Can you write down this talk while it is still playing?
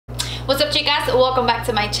What's up, chicas? Welcome back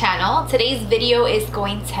to my channel. Today's video is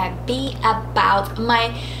going to be about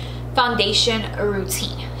my foundation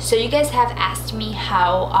routine. So you guys have asked me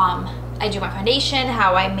how I do my foundation,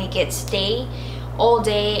 how I make it stay all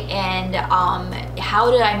day, and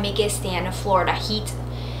how do I make it stand Florida heat,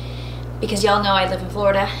 because y'all know I live in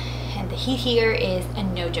Florida and the heat here is a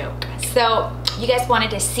no joke. So you guys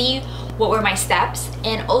wanted to see what were my steps,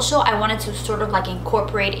 and also I wanted to sort of like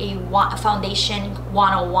incorporate a foundation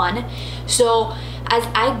 101. So as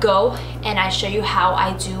I go and I show you how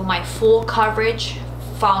I do my full coverage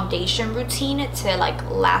foundation routine to like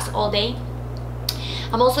last all day,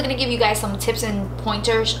 I'm also going to give you guys some tips and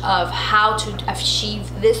pointers of how to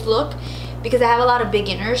achieve this look, because I have a lot of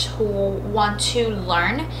beginners who want to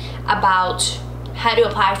learn about how to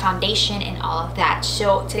apply foundation and all of that.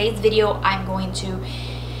 So today's video, I'm going to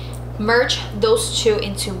merge those two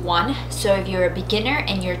into one. So if you're a beginner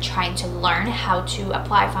and you're trying to learn how to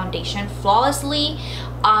apply foundation flawlessly,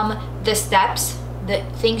 the steps, the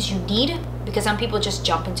things you need, because some people just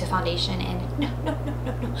jump into foundation, and no,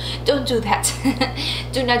 don't do that.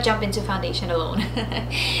 Do not jump into foundation alone.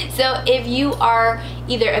 So if you are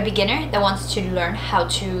either a beginner that wants to learn how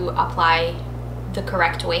to apply the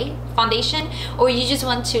correct way foundation, or you just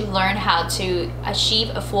want to learn how to achieve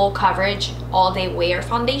a full coverage all day wear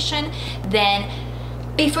foundation, then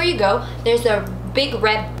before you go, there's a big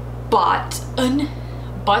red button.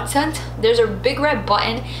 There's a big red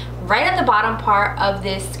button right on the bottom part of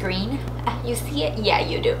this screen. You see it? Yeah,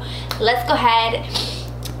 you do. Let's go ahead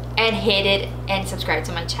and hit it and subscribe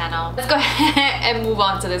to my channel. Let's go ahead and move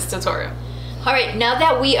on to this tutorial. All right, now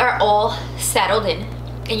that we are all settled in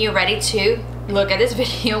and you're ready to look at this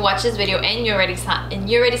video, watch this video, and you're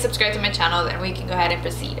already subscribed to my channel, then we can go ahead and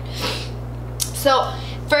proceed. So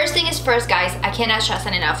first thing is first, guys, I cannot stress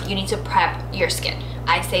it enough, you need to prep your skin.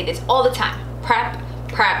 I say this all the time: prep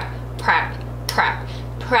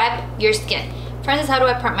your skin. For instance, how do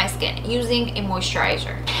I prep my skin? Using a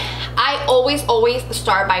moisturizer. I always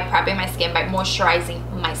start by prepping my skin by moisturizing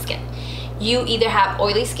my skin. You either have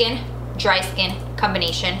oily skin, dry skin,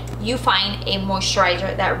 combination, you find a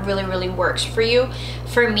moisturizer that really works for you.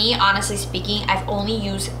 For me, honestly speaking, I've only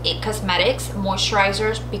used IT Cosmetics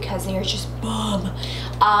moisturizers because they are just bomb.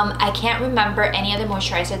 I can't remember any other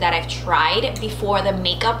moisturizer that I've tried before the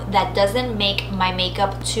makeup that doesn't make my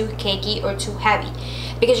makeup too cakey or too heavy,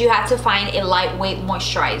 because you have to find a lightweight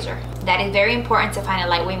moisturizer. That is very important, to find a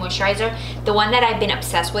lightweight moisturizer. The one that I've been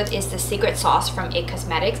obsessed with is the Secret Sauce from IT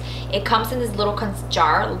Cosmetics. It comes in this little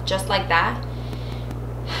jar just like that,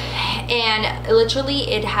 and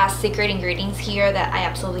literally it has secret ingredients here that I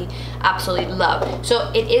absolutely love.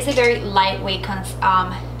 So it is a very lightweight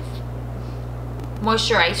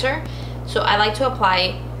moisturizer, so I like to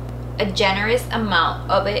apply a generous amount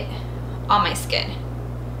of it on my skin.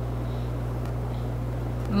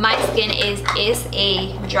 My skin is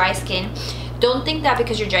a dry skin. Don't think that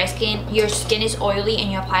because your skin is oily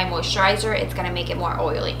and you apply moisturizer, it's gonna make it more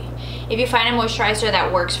oily. If you find a moisturizer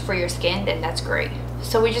that works for your skin, then that's great.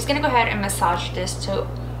 So we're just gonna go ahead and massage this to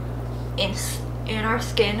in our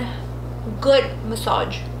skin. Good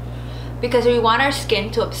massage, because we want our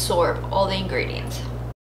skin to absorb all the ingredients.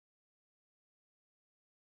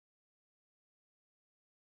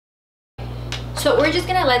 So we're just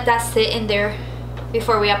gonna let that sit in there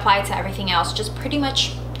before we apply it to everything else. Just pretty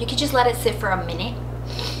much, you can just let it sit for a minute.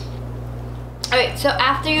 Alright, so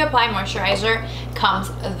after you apply moisturizer comes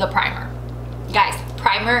the primer. Guys,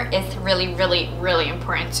 primer is really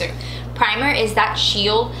important too. Primer is that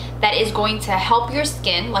shield that is going to help your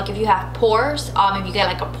skin, like if you have pores, if you get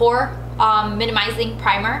like a pore minimizing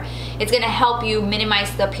primer, it's gonna help you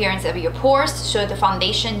minimize the appearance of your pores, so the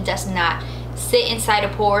foundation does not sit inside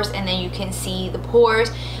the pores and then you can see the pores.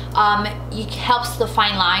 It helps the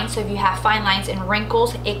fine lines, so if you have fine lines and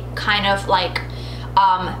wrinkles, it kind of like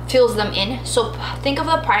fills them in. So think of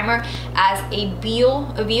a primer as a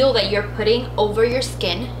veil that you're putting over your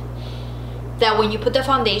skin, that when you put the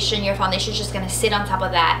foundation, your foundation is just gonna sit on top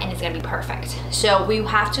of that and it's gonna be perfect. So we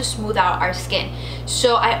have to smooth out our skin.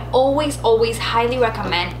 So I always highly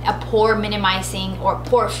recommend a pore minimizing or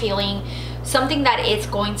pore filling, something that it's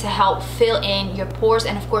going to help fill in your pores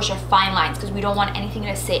and of course your fine lines, because we don't want anything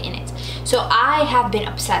to sit in it. So I have been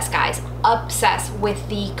obsessed, guys, obsessed with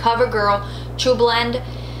the CoverGirl True Blend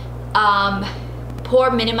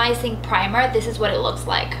pore minimizing primer. This is what it looks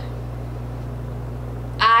like.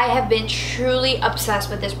 I have been truly obsessed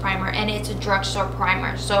with this primer, and it's a drugstore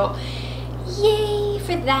primer, so yay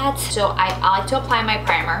for that. So I like to apply my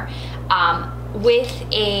primer with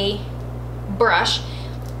a brush,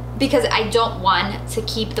 because I don't want to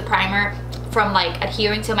keep the primer from like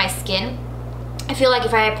adhering to my skin I feel like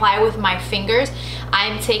if I apply it with my fingers,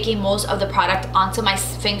 I'm taking most of the product onto my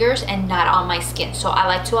fingers and not on my skin. So I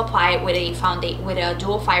like to apply it with a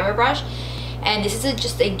dual fiber brush, and this is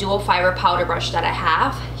just a dual fiber powder brush that I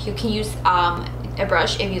have. You can use a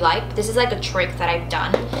brush if you like. This is like a trick that I've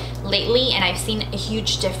done lately and I've seen a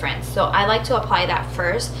huge difference. So I like to apply that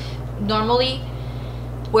first. Normally,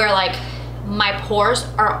 where like my pores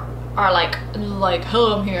are like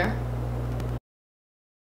hello, I'm here.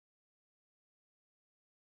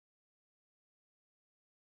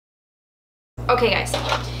 Okay guys,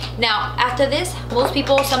 now after this,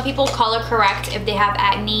 some people color correct if they have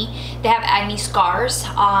acne scars.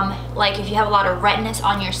 Like if you have a lot of redness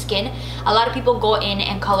on your skin, a lot of people go in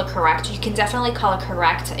and color correct. You can definitely color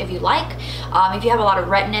correct if you like. If you have a lot of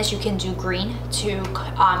redness, you can do green to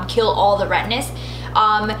kill all the redness.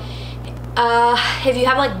 If you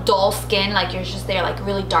have like dull skin, like you're just there like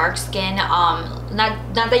really dark skin,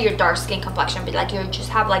 not that you're dark skin complexion, but like you just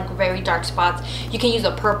have like very dark spots, you can use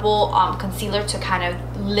a purple concealer to kind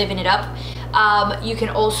of liven it up. You can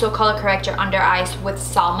also color correct your under eyes with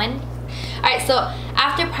salmon. Alright, so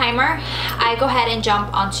after primer, I go ahead and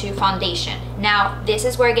jump onto foundation. Now this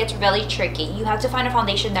is where it gets really tricky. You have to find a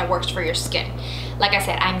foundation that works for your skin. Like I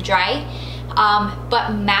said, I'm dry.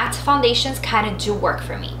 But matte foundations kind of do work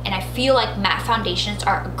for me, and I feel like matte foundations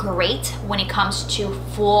are great when it comes to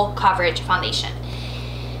full coverage foundation.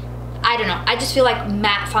 I don't know, I just feel like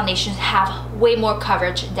matte foundations have way more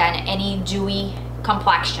coverage than any dewy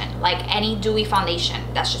complexion, like any dewy foundation.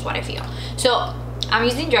 That's just what I feel. So I'm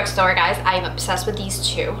using drugstore, guys. I'm obsessed with these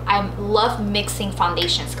two. I love mixing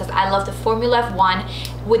foundations because I love the formula of one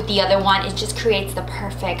with the other one. It just creates the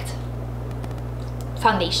perfect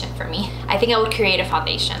foundation for me. I think I would create a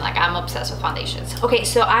foundation. Like, I'm obsessed with foundations. Okay,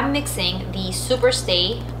 so I'm mixing the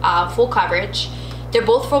Superstay full coverage. They're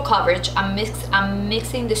both full coverage. I'm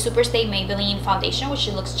mixing the Superstay Maybelline foundation, which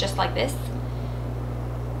looks just like this,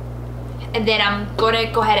 and then I'm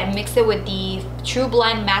gonna go ahead and mix it with the True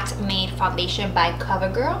Blend Matte Made foundation by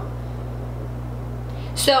CoverGirl.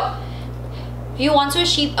 So if you want to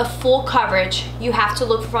achieve a full coverage, you have to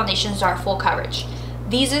look for foundations that are full coverage.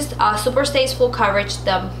 These is Superstay's full coverage,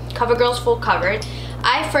 the CoverGirl's full coverage.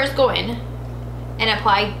 I first go in and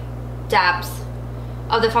apply dabs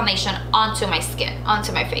of the foundation onto my skin,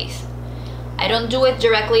 onto my face. I don't do it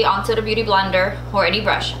directly onto the beauty blender or any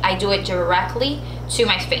brush. I do it directly to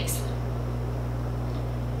my face.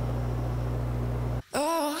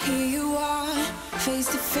 Oh, here you are, face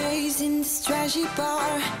to face in this trashy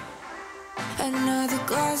bar. Another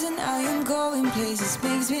glass and I am going places,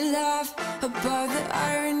 makes me laugh about the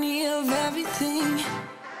irony of everything.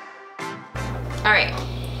 Alright,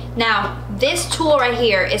 now this tool right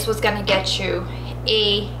here is what's gonna get you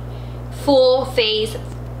a full face,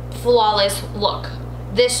 flawless look.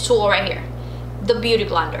 This tool right here, the Beauty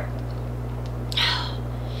Blender.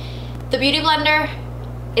 The Beauty Blender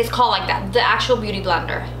is called like that, the actual Beauty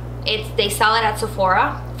Blender. They sell it at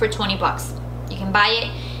Sephora for 20 bucks. You can buy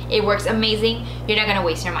it. It works amazing. You're not gonna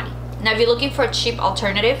waste your money. Now if you're looking for a cheap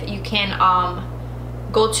alternative, you can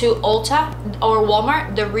go to Ulta or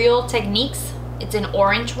Walmart. The Real Techniques, it's an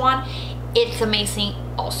orange one. It's amazing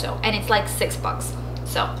also, and it's like 6 bucks.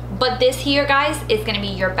 So, but this here, guys, is gonna be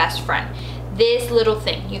your best friend. This little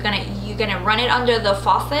thing, you're gonna run it under the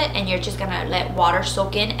faucet, and you're just gonna let water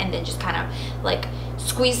soak in, and then just kind of like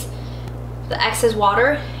squeeze the excess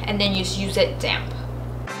water, and then just use it damp.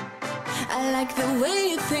 I like the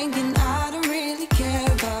way you're thinking. I don't really care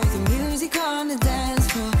about the music on the dance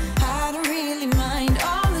floor. I don't really mind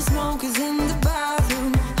all the smokers in the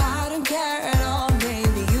bathroom. I don't care at all,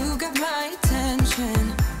 baby. You got my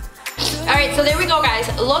attention. Alright, so there we go, guys.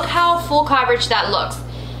 Look how full coverage that looks.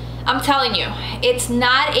 I'm telling you, it's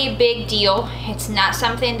not a big deal. It's not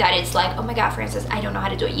something that it's like, oh my god, Frances, I don't know how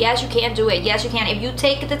to do it. Yes, you can do it. Yes, you can. If you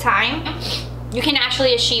take the time, you can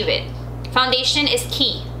actually achieve it. Foundation is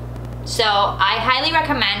key. So I highly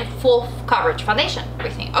recommend full coverage foundation,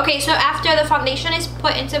 everything. Okay, so after the foundation is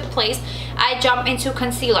put into place, I jump into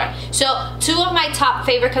concealer. So two of my top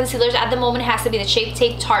favorite concealers at the moment has to be the Shape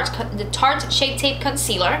Tape Tarte Shape Tape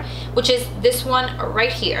Concealer, which is this one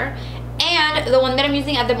right here, and the one that I'm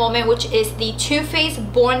using at the moment, which is the Too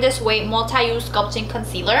Faced Born This Way Multi-Use Sculpting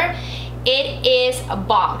Concealer. It is a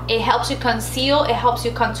bomb. It helps you conceal, it helps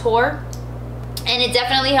you contour, and it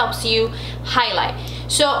definitely helps you highlight.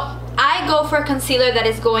 So I go for a concealer that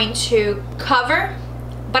is going to cover,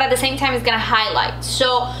 but at the same time it's gonna highlight.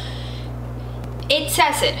 So it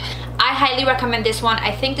says it. I I highly recommend this one.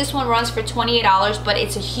 I think this one runs for $28, but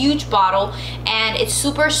it's a huge bottle and it's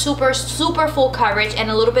super full coverage,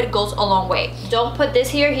 and a little bit goes a long way. Don't put this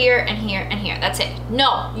here, here, and here, and here. That's it.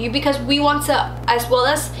 No, because we want to, as well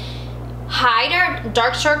as hide our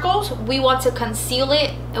dark circles, we want to conceal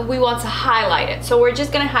it and we want to highlight it. So we're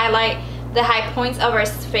just gonna highlight the high points of our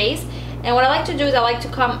face. And what I like to do is I like to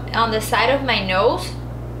come on the side of my nose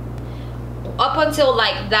up until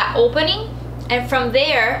like that opening, and from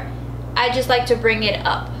there I just like to bring it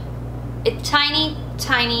up. It's tiny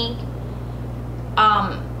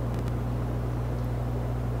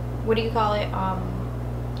what do you call it,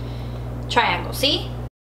 triangle. See?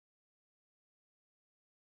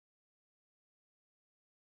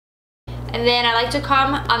 And then I like to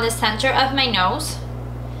come on the center of my nose,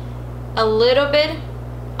 a little bit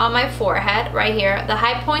on my forehead right here. The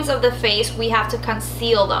high points of the face, we have to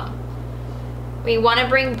conceal them. We want to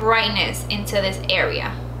bring brightness into this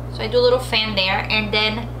area. So I do a little fan there, and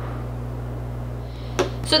then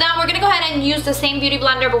so now we're gonna go ahead and use the same beauty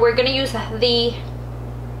blender, but we're gonna use the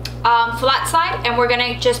flat side, and we're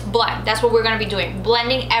gonna just blend. That's what we're gonna be doing,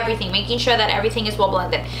 blending everything, making sure that everything is well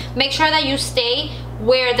blended. Make sure that you stay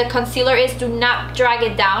where the concealer is. Do not drag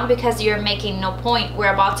it down because you're making no point.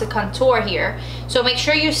 We're about to contour here, so make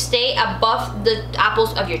sure you stay above the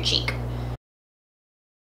apples of your cheek.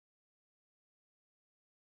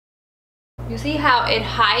 You see how it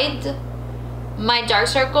hides my dark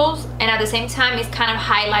circles, and at the same time it's kind of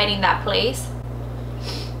highlighting that place.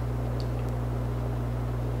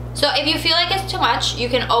 So if you feel like it's too much, you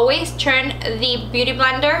can always turn the beauty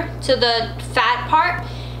blender to the fat part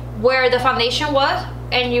where the foundation was,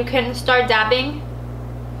 and you can start dabbing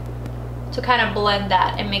to kind of blend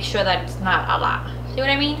that and make sure that it's not a lot. See what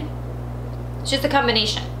I mean? It's just a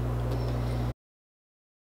combination.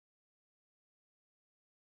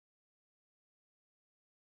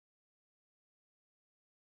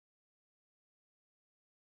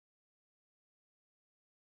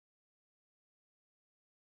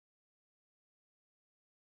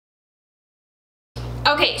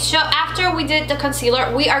 Okay, so after we did the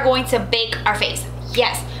concealer, we are going to bake our face.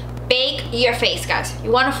 Yes, bake your face, guys.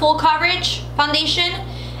 You want a full coverage foundation?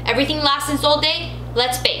 Everything lasts all day?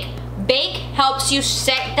 Let's bake. Bake helps you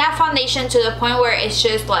set that foundation to the point where it's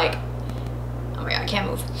just like, oh my god, I can't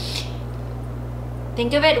move.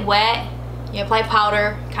 Think of it wet, you apply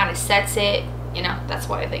powder, kind of sets it, you know, that's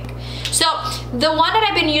what I think. So the one that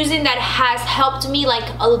I've been using that has helped me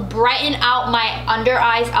like brighten out my under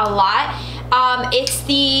eyes a lot, it's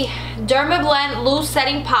the Blend Loose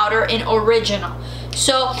Setting Powder in Original.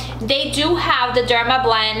 So they do have the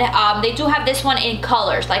Blend, they do have this one in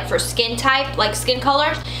colors, like for skin type, like skin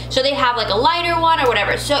colors. So they have like a lighter one or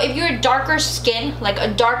whatever. So if you're darker skin, like a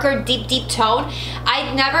darker deep tone,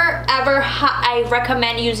 I never ever I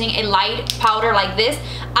recommend using a light powder like this.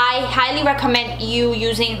 I highly recommend you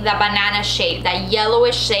using the banana shade, that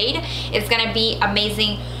yellowish shade. It's gonna be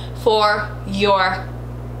amazing for your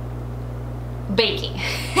baking.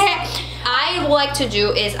 I like to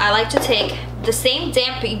do is I like to take the same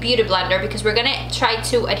damp beauty blender, because we're gonna try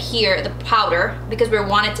to adhere the powder because we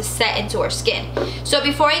want it to set into our skin. So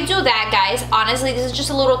before I do that, guys, honestly, this is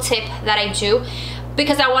just a little tip that I do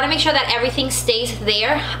because I want to make sure that everything stays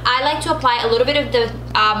there. I like to apply a little bit of the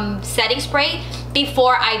setting spray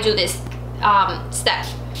before I do this step.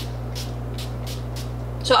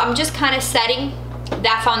 So I'm just kind of setting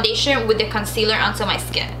that foundation with the concealer onto my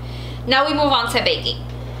skin. Now we move on to baking,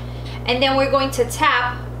 and then we're going to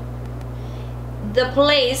tap the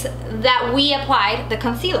place that we applied the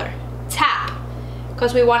concealer. Tap,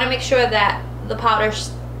 because we want to make sure that the powder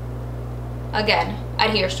again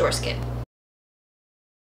adheres to our skin.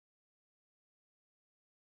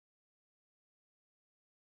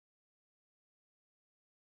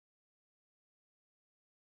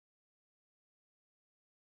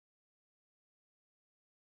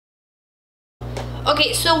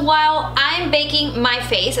 Okay, so while I'm baking my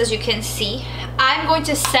face, as you can see, I'm going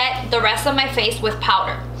to set the rest of my face with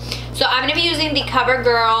powder. So I'm going to be using the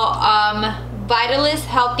CoverGirl Vitalist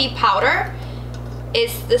Healthy Powder.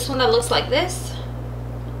 It's this one that looks like this.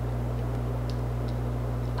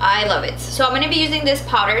 I love it. So I'm going to be using this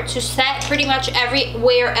powder to set pretty much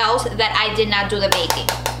everywhere else that I did not do the baking.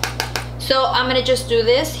 So I'm going to just do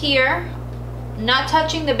this here, not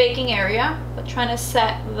touching the baking area, but trying to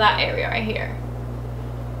set that area right here.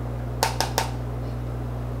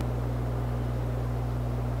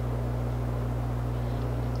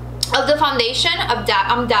 Of the foundation, I'm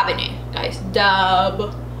dabbing it, guys.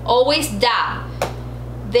 Dab. Always dab.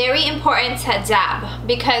 Very important to dab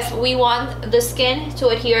because we want the skin to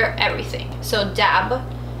adhere everything. So dab.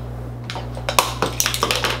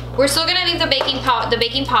 we're still gonna leave the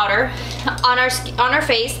baking powder on our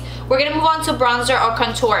face. We're gonna move on to bronzer or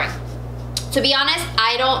contouring. To be honest,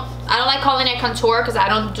 I don't like calling it contour because I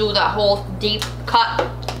don't do the whole deep cut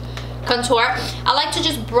contour. I like to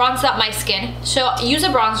just bronze up my skin. So use a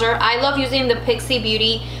bronzer. I love using the Pixie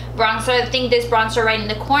Beauty bronzer. I think this bronzer right in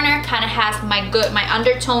the corner kind of has my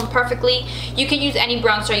undertone perfectly. You can use any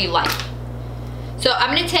bronzer you like. So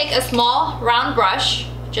I'm gonna take a small round brush,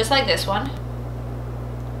 just like this one,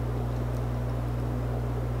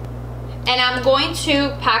 and I'm going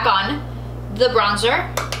to pack on the bronzer,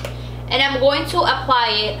 and I'm going to apply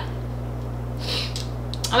it.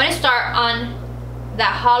 I'm gonna start on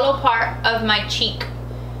that hollow part of my cheek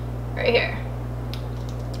right here,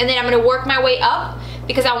 and then I'm gonna work my way up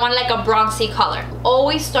because I want like a bronzy color.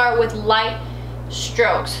 Always start with light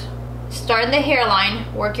strokes. Start in the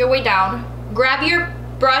hairline, work your way down, grab your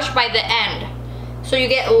brush by the end so you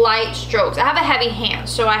get light strokes. I have a heavy hand,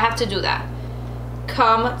 so I have to do that.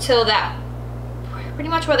 Come till that pretty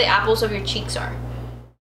much where the apples of your cheeks are.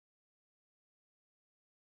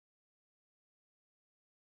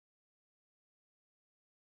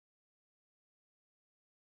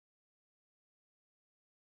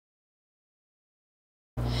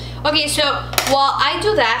 Okay, so while I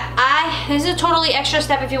do that, this is a totally extra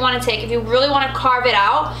step if you want to take. If you really want to carve it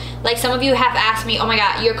out, like some of you have asked me, oh my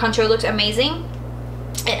god, your contour looks amazing.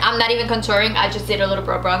 And I'm not even contouring, I just did a little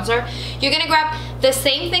bit of bronzer. You're gonna grab the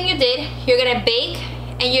same thing you did, you're gonna bake,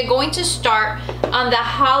 and you're going to start on the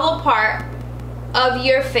hollow part of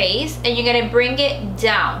your face, and you're gonna bring it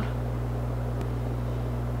down.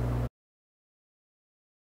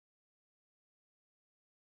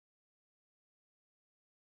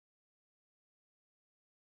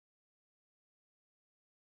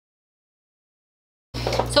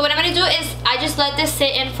 So what I'm gonna do is I just let this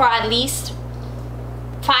sit in for at least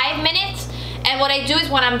 5 minutes, and what I do is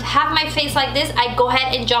when I have my face like this, I go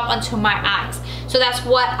ahead and jump onto my eyes. So that's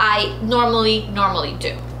what I normally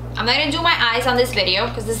do. I'm not gonna do my eyes on this video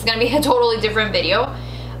because this is gonna be a totally different video.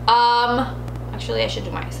 Actually I should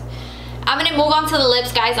do my eyes. I'm gonna move on to the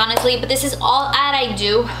lips, guys, honestly, but this is all that I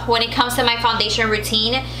do when it comes to my foundation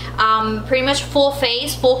routine. Pretty much full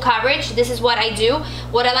face, full coverage. This is what I do.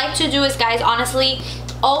 What I like to do is, guys, honestly,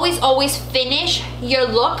 always finish your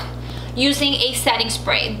look using a setting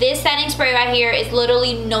spray. This setting spray right here is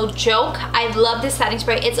literally no joke. I love this setting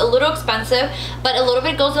spray. It's a little expensive, but a little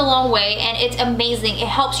bit goes a long way, and it's amazing. It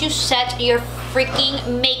helps you set your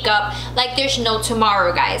freaking makeup like there's no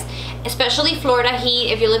tomorrow, guys. Especially Florida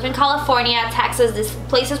heat. If you live in California, Texas, these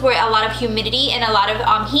places where a lot of humidity and a lot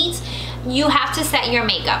of heat, you have to set your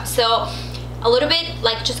makeup. So a little bit,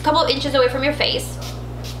 like just a couple of inches away from your face.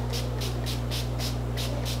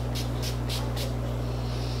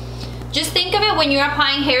 Just think of it when you're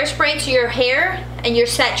applying hairspray to your hair and you're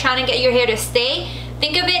trying to get your hair to stay.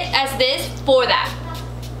 Think of it as this for that.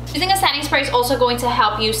 Using a setting spray is also going to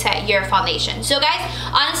help you set your foundation. So guys,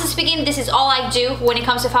 honestly speaking, this is all I do when it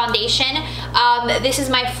comes to foundation. This is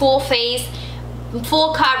my full face,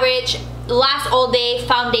 full coverage, last all day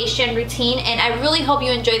foundation routine, and I really hope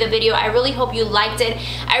you enjoyed the video. I really hope you liked it.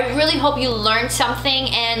 I really hope you learned something,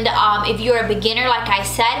 and if you're a beginner, like I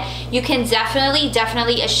said, you can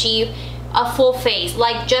definitely achieve a full face,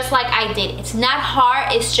 just like I did. It's not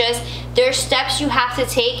hard, it's just there's steps you have to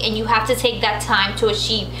take, and you have to take that time to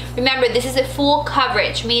achieve. Remember, this is a full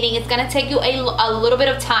coverage, meaning it's gonna take you a little bit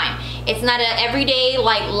of time. It's not an everyday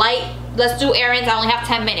like light, let's do errands, I only have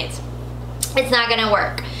 10 minutes. It's not gonna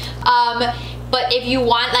work. But if you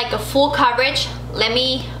want like a full coverage, let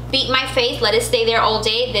me beat my face, let it stay there all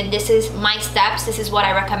day, then this is my steps. This is what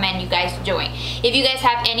I recommend you guys doing. If you guys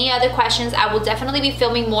have any other questions, I will definitely be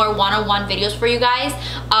filming more one-on-one videos for you guys.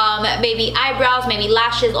 Maybe eyebrows, maybe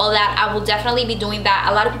lashes, all that. I will definitely be doing that.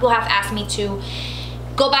 A lot of people have asked me to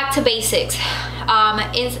go back to basics.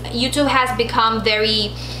 YouTube has become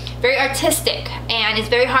very artistic, and it's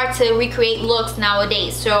very hard to recreate looks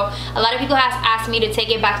nowadays. So a lot of people have asked me to take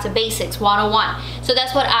it back to basics 101. So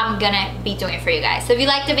that's what I'm gonna be doing for you guys. So if you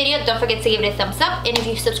liked the video, don't forget to give it a thumbs up, and if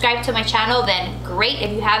you subscribe to my channel, then great.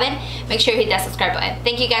 If you haven't, make sure you hit that subscribe button.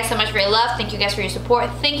 Thank you guys so much for your love. Thank you guys for your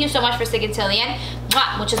support. Thank you so much for sticking till the end.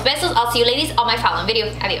 Mwah! Muchos besos. I'll see you ladies on my following video.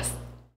 Adios.